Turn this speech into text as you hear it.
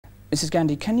Mrs.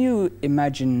 Gandhi, can you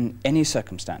imagine any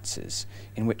circumstances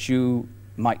in which you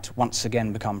might once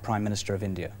again become Prime Minister of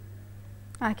India?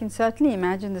 I can certainly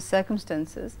imagine the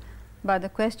circumstances, but the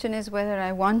question is whether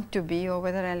I want to be or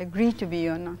whether I'll agree to be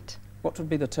or not. What would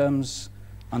be the terms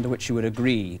under which you would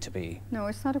agree to be? No,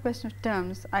 it's not a question of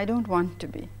terms. I don't want to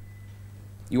be.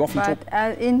 You often talk...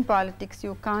 But in politics,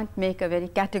 you can't make a very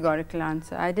categorical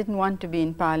answer. I didn't want to be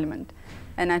in Parliament,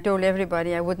 and I told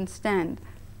everybody I wouldn't stand.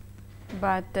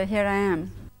 But here I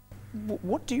am.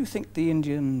 What do you think the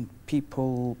Indian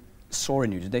people saw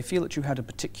in you? Did they feel that you had a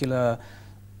particular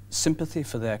sympathy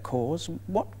for their cause?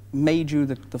 What made you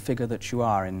the figure that you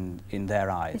are in their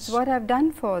eyes? It's what I've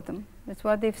done for them. It's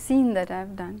what they've seen that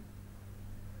I've done.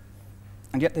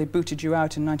 And yet they booted you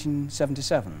out in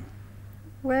 1977.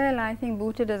 Well, I think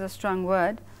booted is a strong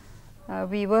word.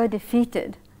 We were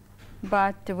defeated,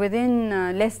 but within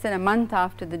less than a month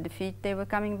after the defeat, they were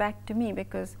coming back to me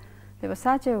because there was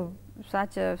such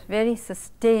a very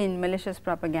sustained malicious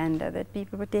propaganda that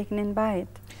people were taken in by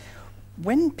it.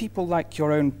 When people like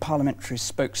your own parliamentary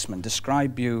spokesman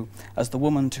describe you as the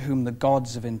woman to whom the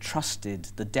gods have entrusted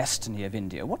the destiny of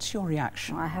India, what's your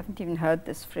reaction? Oh, I haven't even heard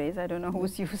this phrase. I don't know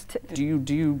who's used it.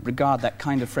 Do you regard that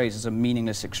kind of phrase as a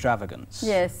meaningless extravagance?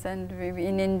 Yes, and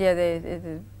in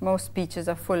India, most speeches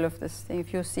are full of this thing.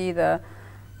 If you see the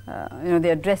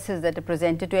the addresses that are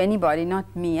presented to anybody,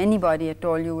 not me, anybody at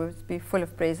all, you will be full of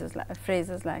phrases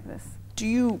like this. Do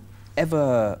you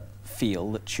ever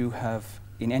feel that you have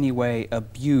in any way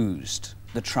abused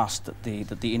the trust that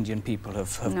the Indian people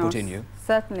have put in you?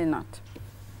 Certainly not.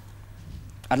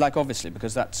 I'd like, obviously,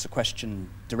 because that's a question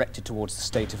directed towards the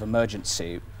state of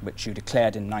emergency, which you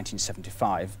declared in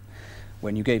 1975,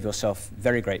 when you gave yourself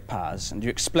very great powers, and you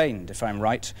explained, if I'm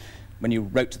right, when you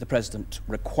wrote to the President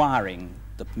requiring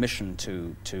the permission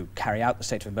to carry out the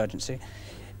state of emergency,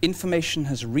 information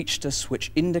has reached us which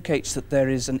indicates that there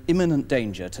is an imminent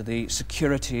danger to the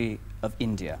security of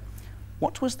India.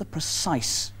 What was the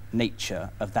precise nature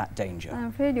of that danger? I'm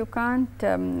afraid you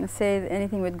can't say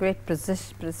anything with great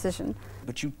precision.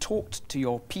 But you talked to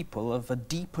your people of a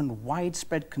deep and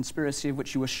widespread conspiracy of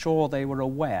which you were sure they were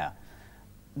aware.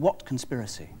 What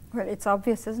conspiracy? Well, it's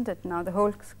obvious, isn't it? Now the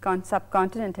whole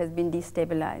subcontinent has been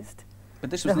destabilized. But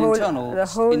this was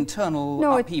an internal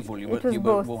upheaval you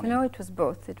were warning. No, it was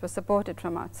both. It was supported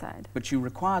from outside. But you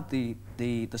required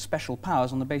the special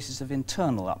powers on the basis of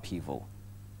internal upheaval.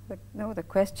 But no, the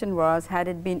question was, had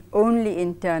it been only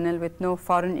internal with no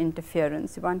foreign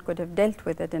interference, one could have dealt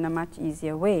with it in a much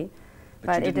easier way.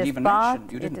 But you didn't even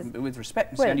mention, with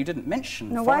respect, Mr. you didn't mention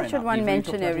foreign upheaval. No, why should one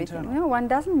mention everything? No, one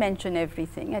doesn't mention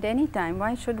everything at any time.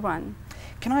 Why should one?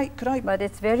 Could I? But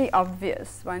it's very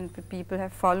obvious when people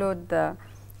have followed the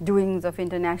doings of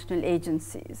international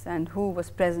agencies and who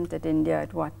was present at India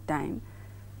at what time.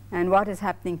 And what is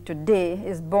happening today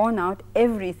is borne out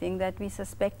everything that we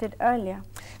suspected earlier.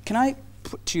 Can I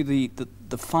put to you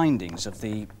the findings of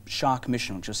the Shah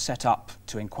Commission, which was set up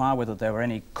to inquire whether there were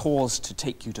any cause to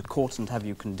take you to court and have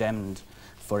you condemned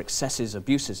for excesses,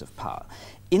 abuses of power?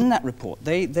 In that report,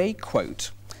 they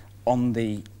quote, on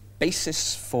the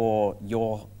basis for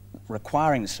your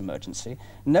requiring this emergency,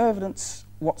 no evidence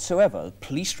whatsoever.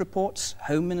 Police reports,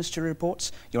 Home Ministry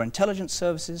reports, your intelligence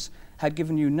services had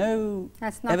given you no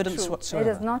evidence whatsoever.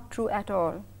 It is not true at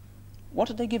all. What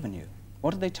had they given you?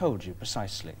 What had they told you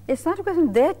precisely? It's not a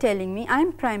question they're telling me.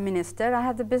 I'm Prime Minister. I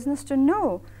have the business to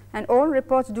know. And all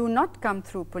reports do not come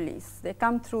through police. They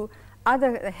come through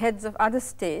other heads of other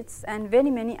states and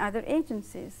very many other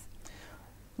agencies.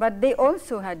 But they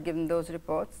also had given those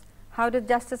reports. How did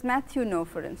Justice Matthew know,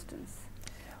 for instance?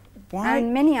 Why?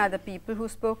 And many other people who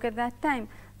spoke at that time.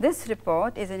 This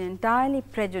report is an entirely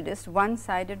prejudiced,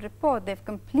 one-sided report. They've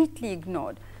completely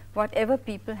ignored whatever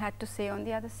people had to say on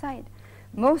the other side.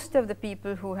 Most of the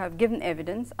people who have given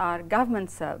evidence are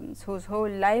government servants whose whole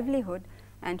livelihood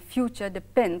and future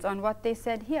depends on what they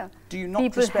said here. Do you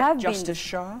not respect Justice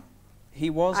Shah? He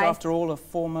was, after all, a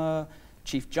former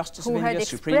Chief Justice of India,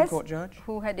 Supreme Court judge?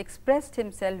 Who had expressed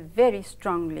himself very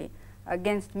strongly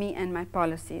against me and my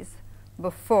policies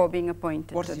before being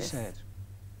appointed. What had he said?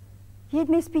 He had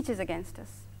made speeches against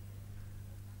us.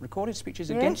 Recorded speeches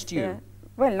against you?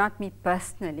 Well, not me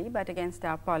personally, but against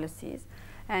our policies.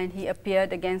 And he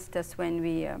appeared against us when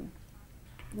we,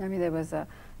 there was a,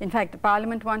 in fact, the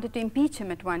Parliament wanted to impeach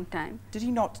him at one time. Did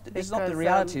he not? It's not the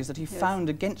reality is that he found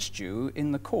against you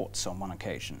in the courts on one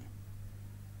occasion.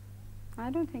 I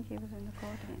don't think he was in the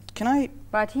court against. Can I?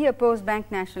 But he opposed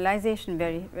bank nationalization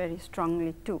very, very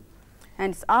strongly too.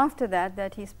 And it's after that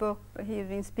that he's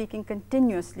been speaking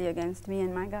continuously against me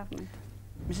and my government.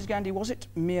 Mrs. Gandhi, was it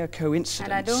mere coincidence?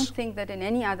 And I don't think that in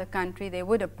any other country they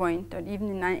would appoint, or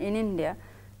even in India,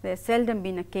 there's seldom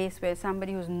been a case where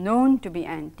somebody who's known to be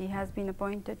anti has been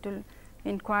appointed to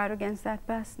inquire against that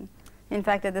person. In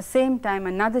fact, at the same time,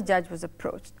 another judge was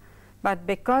approached, but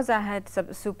because I had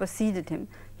superseded him,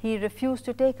 he refused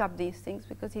to take up these things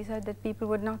because he said that people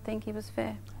would not think he was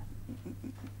fair.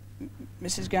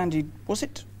 Mrs. Gandhi, was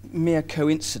it mere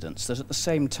coincidence that at the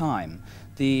same time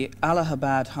the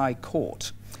Allahabad High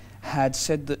Court had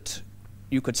said that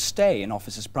you could stay in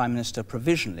office as Prime Minister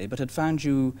provisionally, but had found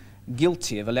you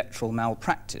guilty of electoral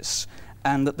malpractice,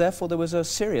 and that therefore there was a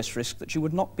serious risk that you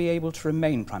would not be able to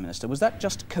remain Prime Minister? Was that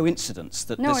just coincidence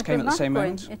that this came at the same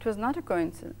moment? No, it was not a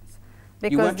coincidence.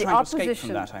 Because you weren't the trying to escape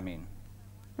from that, I mean.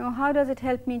 No, how does it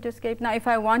help me to escape? Now, if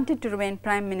I wanted to remain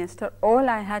Prime Minister, all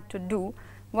I had to do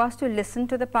was to listen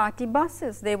to the party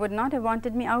bosses. They would not have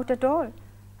wanted me out at all.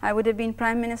 I would have been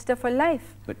Prime Minister for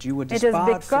life. But you were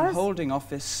disbarred from holding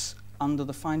office under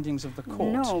the findings of the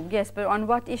court. No, yes, but on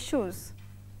what issues?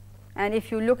 And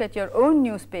if you look at your own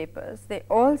newspapers, they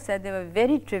all said they were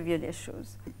very trivial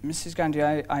issues. Mrs. Gandhi,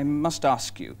 I must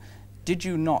ask you, did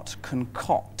you not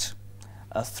concoct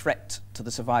a threat to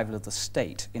the survival of the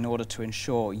state in order to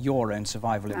ensure your own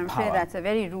survival in power? I'm afraid that's a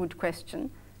very rude question,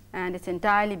 and it's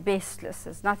entirely baseless.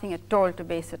 There's nothing at all to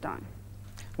base it on.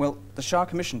 Well, the Shah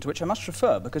Commission, to which I must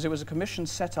refer, because it was a commission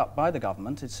set up by the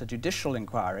government, it's a judicial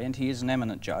inquiry, and he is an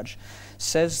eminent judge,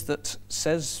 says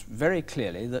very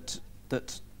clearly that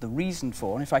the reason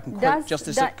for, and if I can quote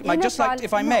Justice,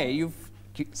 if I may, you've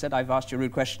said I've asked you a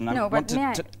rude question. No, but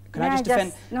can I just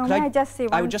defend? No, may I just say one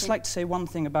thing? I would just like to say one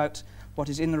thing about what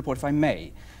is in the report, if I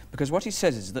may, because what he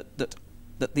says is that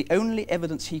the only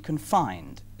evidence he can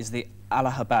find is the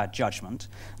Allahabad judgment,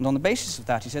 and on the basis of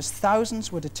that, he says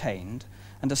thousands were detained,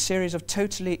 and a series of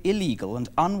totally illegal and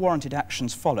unwarranted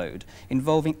actions followed,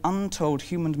 involving untold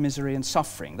human misery and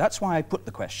suffering. That's why I put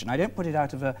the question. I don't put it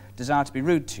out of a desire to be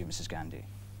rude to you, Mrs. Gandhi.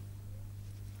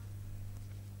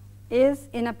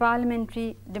 In a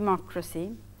parliamentary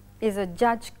democracy, is a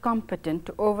judge competent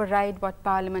to override what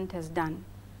Parliament has done?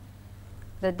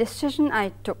 The decision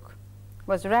I took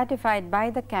was ratified by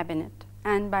the Cabinet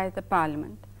and by the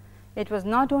Parliament. It was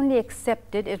not only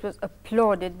accepted, it was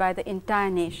applauded by the entire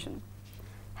nation.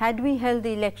 Had we held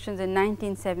the elections in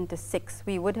 1976,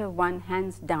 we would have won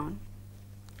hands down.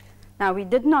 Now, we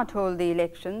did not hold the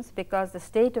elections because the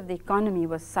state of the economy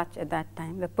was such at that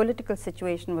time. The political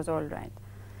situation was all right.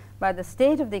 But the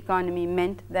state of the economy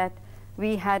meant that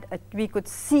we could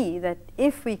see that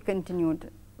if we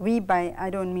continued, I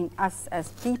don't mean us as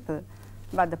people,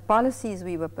 but the policies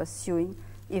we were pursuing,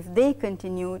 if they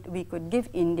continued, we could give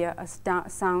India a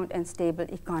sound and stable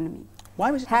economy.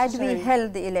 Why was it Had we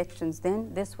held the elections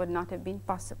then, this would not have been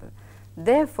possible.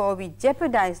 Therefore, we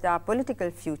jeopardized our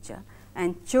political future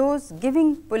and chose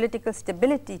giving political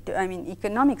stability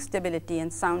economic stability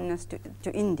and soundness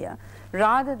to India,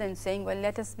 rather than saying, well,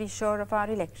 let us be sure of our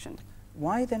election.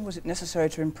 Why then was it necessary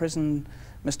to imprison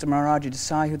Mr. Morarji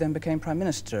Desai, who then became Prime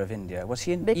Minister of India? Was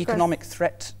he an economic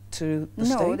threat to the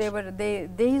state? No,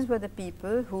 these were the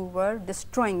people who were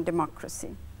destroying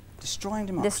democracy. Destroying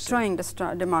democracy?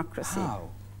 Destroying democracy. How?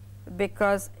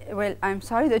 Because, well, I'm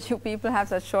sorry that you people have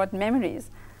such short memories,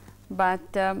 but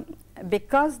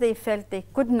because they felt they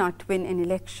could not win an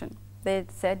election, they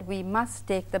said, we must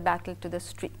take the battle to the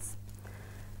streets.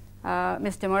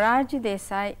 Mr. Morarji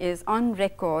Desai is on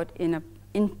record in an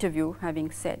interview having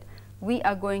said, we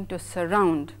are going to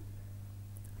surround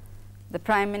the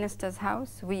Prime Minister's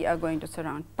house, we are going to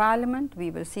surround Parliament,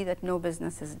 we will see that no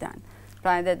business is done.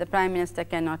 That the Prime Minister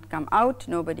cannot come out,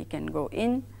 nobody can go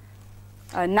in.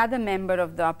 Another member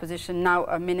of the opposition, now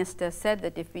a minister, said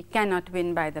that if we cannot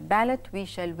win by the ballot, we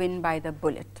shall win by the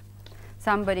bullet.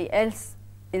 Somebody else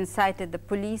incited the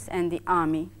police and the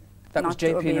army. That was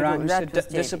J.P. Naran, who said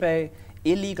disobey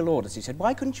illegal orders. He said,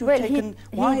 why couldn't you have taken,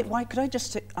 why could I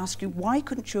just ask you, why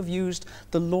couldn't you have used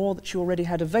the law that you already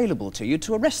had available to you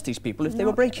to arrest these people if they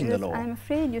were breaking the law? I'm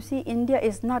afraid, you see, India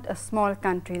is not a small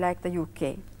country like the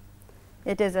UK.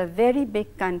 It is a very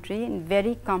big country and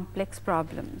very complex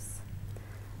problems.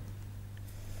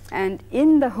 And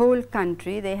in the whole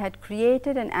country, they had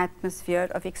created an atmosphere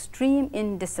of extreme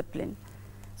indiscipline,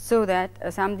 so that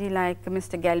somebody like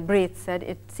Mr. Galbraith said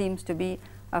it seems to be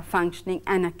a functioning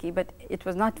anarchy, but it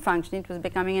was not functioning, it was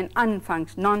becoming an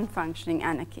non-functioning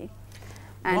anarchy.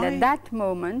 And at that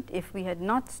moment, if we had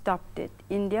not stopped it,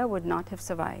 India would not have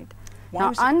survived.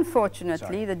 Now,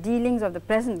 unfortunately, the dealings of the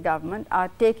present government are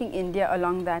taking India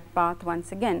along that path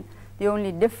once again. The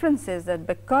only difference is that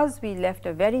because we left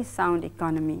a very sound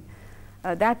economy,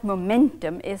 that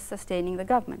momentum is sustaining the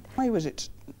government. Why was it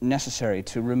necessary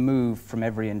to remove from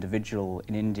every individual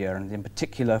in India, and in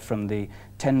particular from the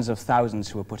tens of thousands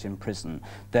who were put in prison,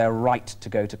 their right to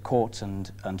go to court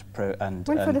and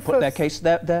put their case,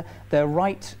 their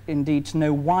right indeed to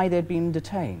know why they'd been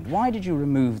detained? Why did you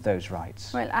remove those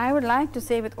rights? Well, I would like to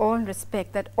say with all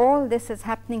respect that all this is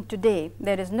happening today.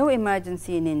 There is no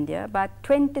emergency in India, but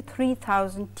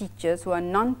 23,000 teachers who are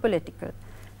non-political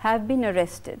have been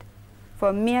arrested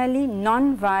for merely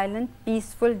non-violent,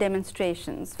 peaceful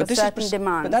demonstrations for certain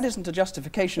demands. But that isn't a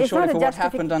justification, surely, for what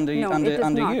happened under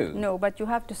you. No, but you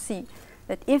have to see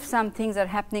that if some things are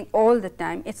happening all the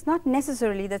time, it's not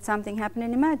necessarily that something happened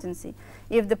in emergency.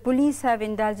 If the police have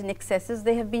indulged in excesses,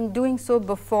 they have been doing so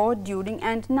before, during,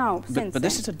 and now, since But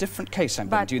this is a different case, I'm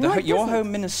going to do. Your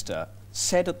Home Minister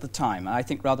said at the time, and I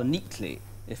think rather neatly,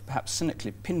 if perhaps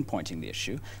cynically pinpointing the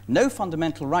issue, no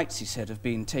fundamental rights, he said, have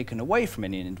been taken away from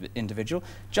any individual,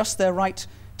 just their right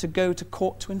to go to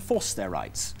court to enforce their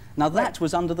rights. Now that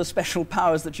was under the special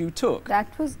powers that you took.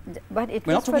 That was, but it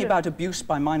We're not talking about abuse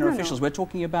by minor officials, we're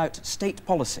talking about state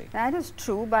policy. That is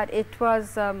true, but it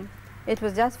was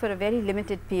just for a very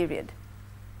limited period.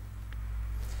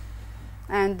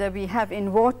 And we have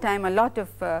in wartime a lot of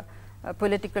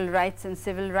political rights and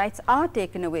civil rights are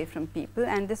taken away from people,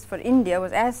 and this for India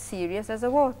was as serious as a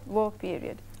war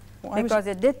period, because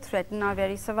it did threaten our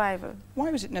very survival. Why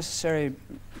was it necessary,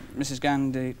 Mrs.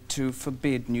 Gandhi, to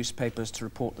forbid newspapers to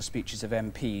report the speeches of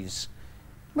MPs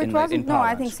in Parliament? No,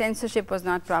 I think censorship was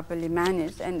not properly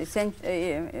managed, and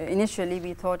initially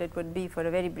we thought it would be for a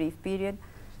very brief period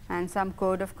and some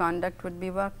code of conduct would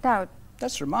be worked out.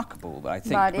 That's remarkable, I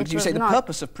think. But you say the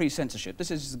purpose of pre-censorship,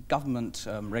 this is government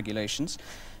regulations,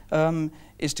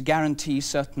 is to guarantee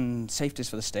certain safeties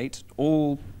for the state.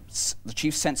 The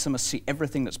chief censor must see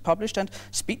everything that's published, and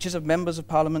speeches of members of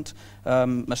Parliament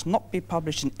must not be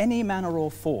published in any manner or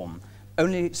form.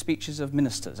 Only speeches of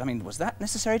ministers. I mean, was that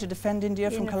necessary to defend India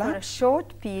from collapse? For a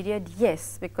short period,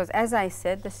 yes, because as I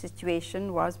said, the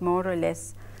situation was more or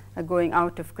less going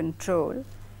out of control,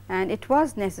 and it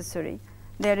was necessary.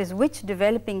 There is which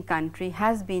developing country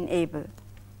has been able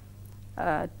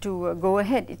to go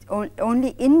ahead. Only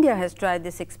India has tried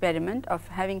this experiment of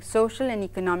having social and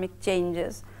economic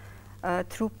changes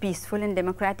through peaceful and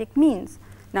democratic means.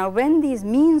 Now, when these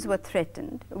means were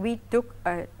threatened, we took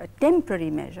a temporary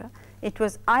measure. It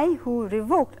was I who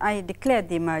revoked. I declared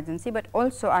the emergency, but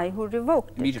also I who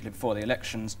revoked immediately it. Before the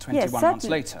elections, 21 months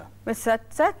later. Well,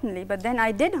 certainly, but then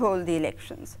I did hold the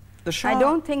elections. I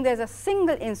don't think there's a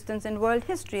single instance in world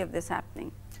history of this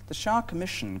happening. The Shah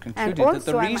Commission concluded that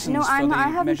the reasons for the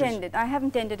measures... I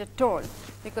haven't ended at all,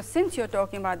 because since you're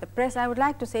talking about the press, I would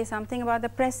like to say something about the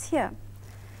press here.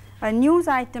 A news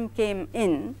item came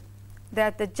in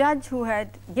that the judge who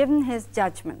had given his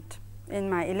judgment in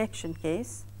my election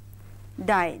case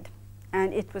died,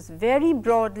 and it was very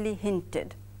broadly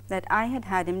hinted that I had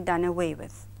had him done away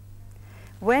with.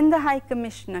 When the High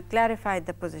Commissioner clarified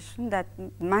the position that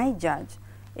my judge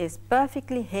is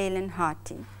perfectly hale and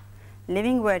hearty,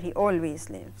 living where he always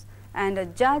lives, and a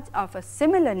judge of a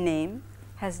similar name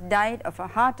has died of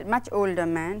a much older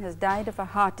man has died of a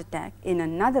heart attack in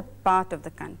another part of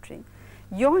the country,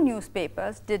 your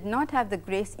newspapers did not have the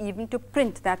grace even to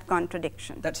print that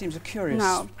contradiction. That seems a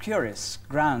curious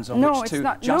grounds on which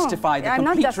to justify the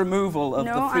complete removal of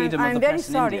the freedom of the press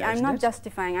in India. I'm very sorry, I'm not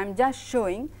justifying, I'm just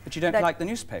showing. But you don't like the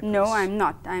newspapers? No, I'm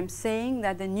not. I'm saying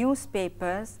that the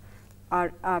newspapers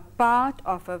are part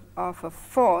of a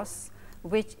force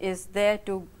which is there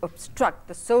to obstruct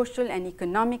the social and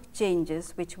economic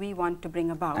changes which we want to bring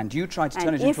about. And you tried to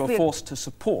turn it into a force to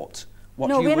support what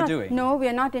you were doing. No, we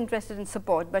are not interested in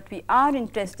support, but we are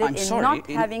interested in not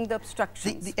having the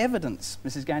obstructions. The evidence,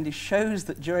 Mrs. Gandhi, shows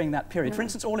that during that period, for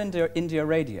instance, All India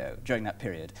Radio during that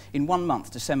period, in 1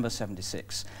 month, December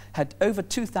 76, had over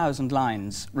 2,000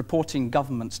 lines reporting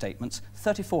government statements,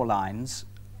 34 lines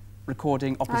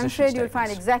recording opposition statements. I'm afraid you'll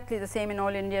find exactly the same in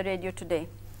All India Radio today.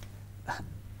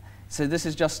 So this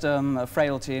is just a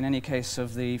frailty in any case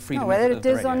of the freedom of the radio. Whether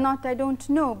it is or not, I don't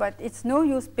know, but it's no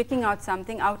use picking out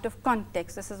something out of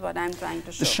context. This is what I'm trying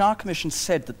to show. The Shah Commission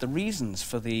said that the reasons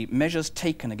for the measures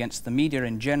taken against the media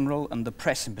in general and the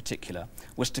press in particular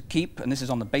was to keep, and this is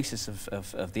on the basis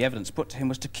of the evidence put to him,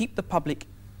 was to keep the public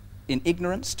in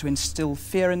ignorance, to instill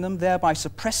fear in them, thereby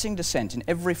suppressing dissent in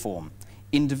every form,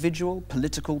 individual,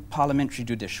 political, parliamentary,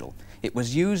 judicial. It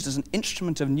was used as an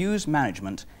instrument of news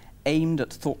management aimed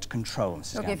at thought control,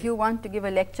 Mrs. Gandhi. If you want to give a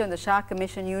lecture on the Shah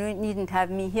Commission, you needn't have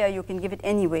me here. You can give it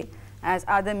anyway, as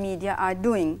other media are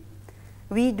doing.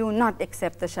 We do not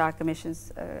accept the Shah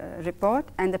Commission's report,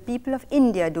 and the people of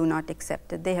India do not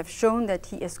accept it. They have shown that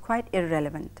he is quite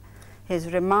irrelevant.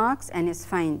 his remarks and his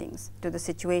findings to the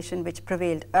situation which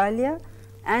prevailed earlier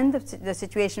and the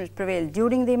situation which prevailed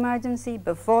during the emergency,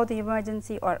 before the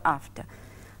emergency, or after.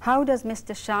 How does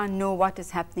Mr. Shah know what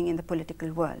is happening in the political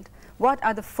world? What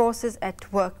are the forces at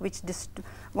work which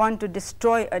want to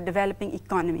destroy a developing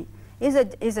economy?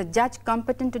 Is a judge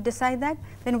competent to decide that?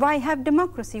 Then why have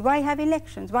democracy? Why have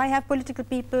elections? Why have political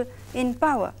people in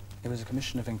power? It was a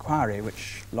commission of inquiry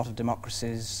which a lot of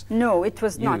democracies No, it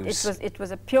was use. not. It was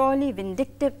a purely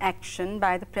vindictive action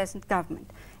by the present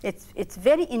government. It's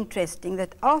very interesting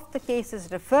that of the cases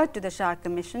referred to the Shah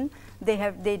Commission,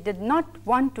 they did not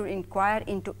want to inquire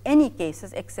into any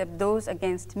cases except those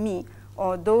against me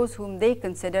or those whom they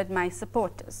considered my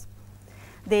supporters.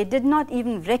 They did not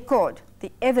even record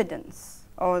the evidence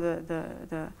or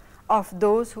of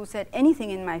those who said anything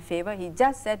in my favor. He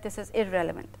just said this is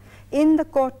irrelevant. In the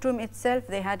courtroom itself,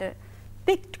 they had a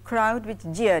picked crowd which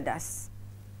jeered us.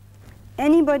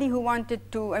 Anybody who wanted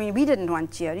to, I mean, we didn't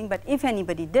want cheering, but if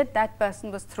anybody did, that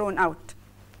person was thrown out.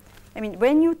 I mean,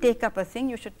 when you take up a thing,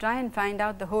 you should try and find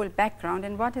out the whole background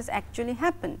and what has actually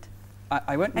happened.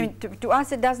 I mean, to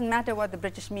us, it doesn't matter what the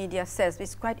British media says.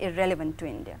 It's quite irrelevant to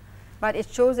India. But it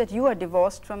shows that you are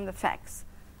divorced from the facts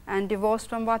and divorced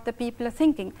from what the people are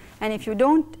thinking. And if you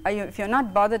don't, if you're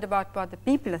not bothered about what the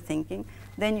people are thinking,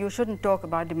 then you shouldn't talk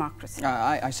about democracy.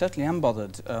 I certainly am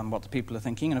bothered what the people are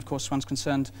thinking, and of course one's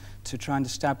concerned to try and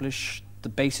establish the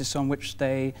basis on which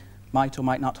they might or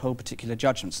might not hold particular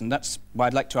judgments. And that's why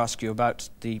I'd like to ask you about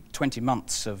the 20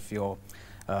 months of your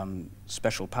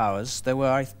special powers. There were,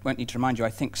 I won't need to remind you, I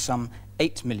think some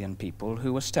 8 million people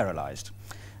who were sterilised.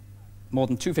 More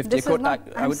than 250. This is not,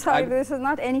 I'm sorry, this is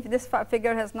not any. This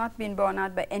figure has not been borne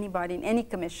out by anybody in any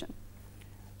commission.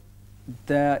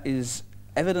 There is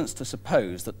evidence to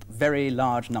suppose that very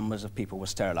large numbers of people were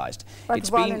sterilised. But it's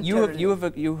been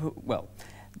well,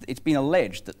 it's been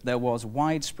alleged that there was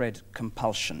widespread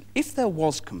compulsion. If there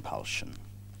was compulsion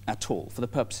at all, for the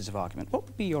purposes of argument, what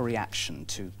would be your reaction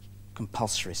to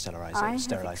compulsory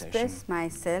sterilisation? I have expressed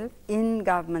myself in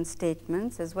government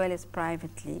statements as well as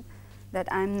privately that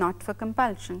I'm not for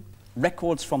compulsion.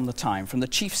 Records from the time, from the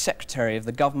Chief Secretary of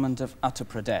the Government of Uttar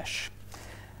Pradesh.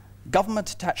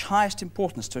 Government attach highest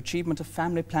importance to achievement of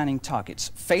family planning targets.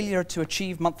 Failure to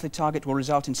achieve monthly target will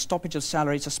result in stoppage of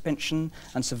salary, suspension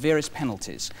and severest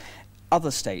penalties.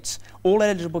 Other states, all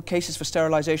eligible cases for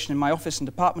sterilisation in my office and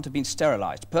department have been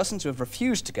sterilised. Persons who have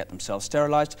refused to get themselves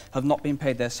sterilised have not been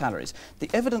paid their salaries. The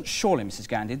evidence surely, Mrs.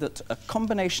 Gandhi, that a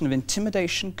combination of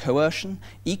intimidation, coercion,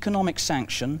 economic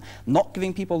sanction, not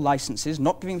giving people licences,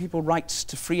 not giving people rights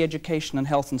to free education and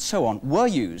health and so on, were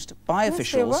used by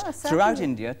officials throughout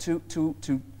India to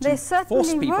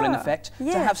force people, in effect,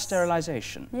 to have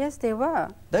sterilisation. Yes, they were.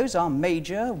 Those are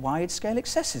major, wide-scale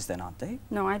excesses then, aren't they?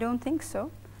 No, I don't think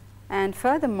so. And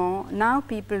furthermore, now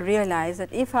people realize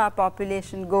that if our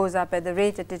population goes up at the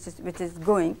rate at which is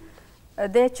going,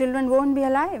 their children won't be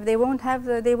alive. They won't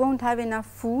have enough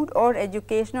food or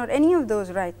education or any of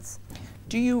those rights.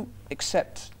 Do you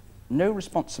accept no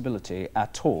responsibility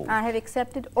at all? I have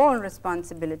accepted all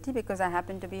responsibility because I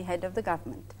happen to be head of the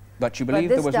government. But you believe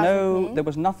there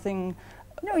was nothing.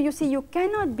 No, you see, you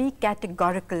cannot be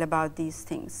categorical about these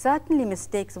things. Certainly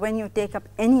mistakes, when you take up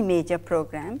any major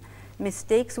program,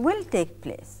 mistakes will take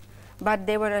place, but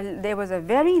there was a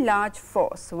very large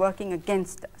force working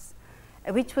against us,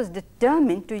 which was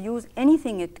determined to use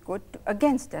anything it could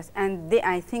against us, and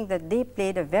I think that they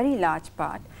played a very large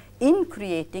part in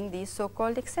creating these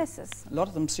so-called excesses. A lot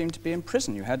of them seemed to be in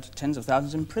prison. You had tens of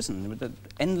thousands in prison. There were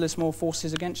endless more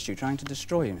forces against you, trying to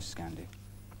destroy you, Mrs. Gandhi.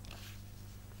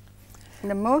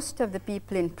 The most of the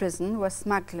people in prison were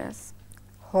smugglers,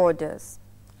 hoarders,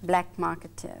 black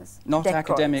marketeers, not dacoits.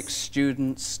 Academics,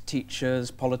 students, teachers,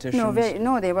 politicians?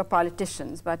 No, they were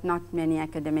politicians, but not many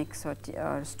academics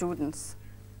or students.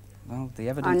 Well, the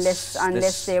evidence...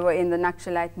 Unless they were in the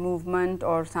Naxalite movement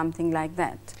or something like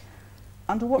that.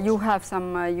 Under what? You have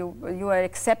some, you are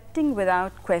accepting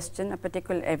without question a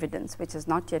particular evidence which has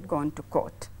not yet gone to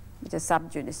court, which is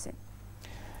sub judice,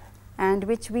 and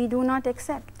which we do not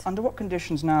accept. Under what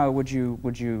conditions now would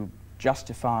you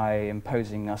justify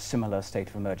imposing a similar state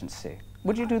of emergency?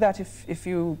 Would you do that if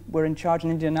you were in charge in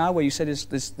India now, where you said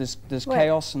there's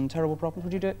chaos and terrible problems?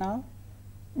 Would you do it now?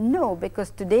 No,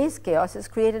 because today's chaos is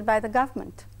created by the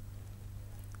government.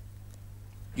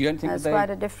 You don't think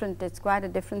it's quite a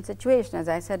different situation. As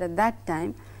I said at that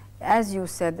time, as you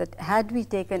said, that had we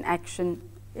taken action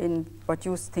in what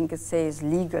you think is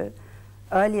legal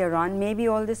earlier on, maybe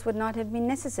all this would not have been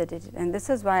necessitated. And this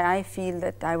is why I feel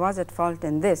that I was at fault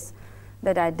in this,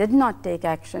 that I did not take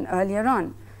action earlier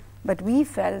on. But we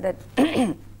felt that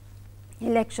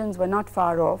Elections were not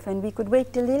far off, and we could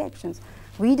wait till the elections.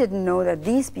 We didn't know that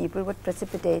these people would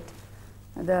precipitate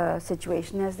the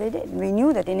situation as they did. We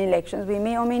knew that in elections we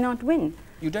may or may not win.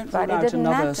 You don't rule out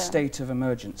another state of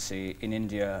emergency in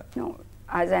India? No.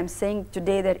 As I'm saying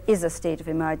today, there is a state of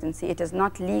emergency. It is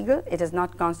not legal, it is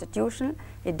not constitutional,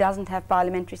 it doesn't have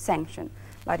parliamentary sanction.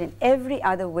 But in every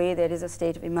other way, there is a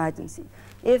state of emergency.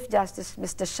 If Justice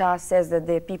Mr. Shah says that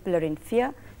the people are in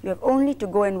fear, you have only to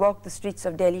go and walk the streets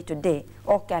of Delhi today,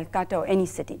 or Calcutta, or any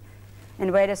city.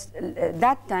 And whereas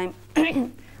that time,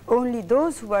 only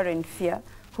those who were in fear,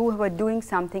 who were doing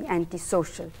something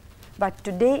antisocial. But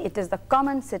today, it is the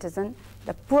common citizen,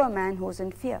 the poor man, who's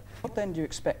in fear. What then do you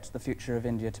expect the future of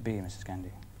India to be, Mrs.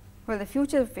 Gandhi? Well, the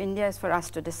future of India is for us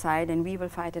to decide, and we will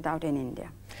fight it out in India.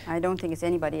 I don't think it's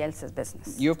anybody else's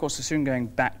business. You, of course, are soon going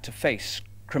back to face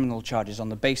criminal charges on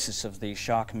the basis of the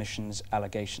Shah Commission's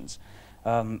allegations.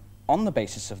 On the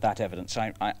basis of that evidence,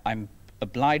 I'm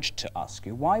obliged to ask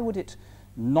you, why would it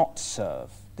not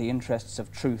serve the interests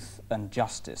of truth and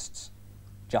justice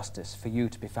for you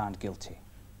to be found guilty?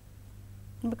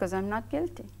 Because I'm not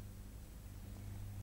guilty.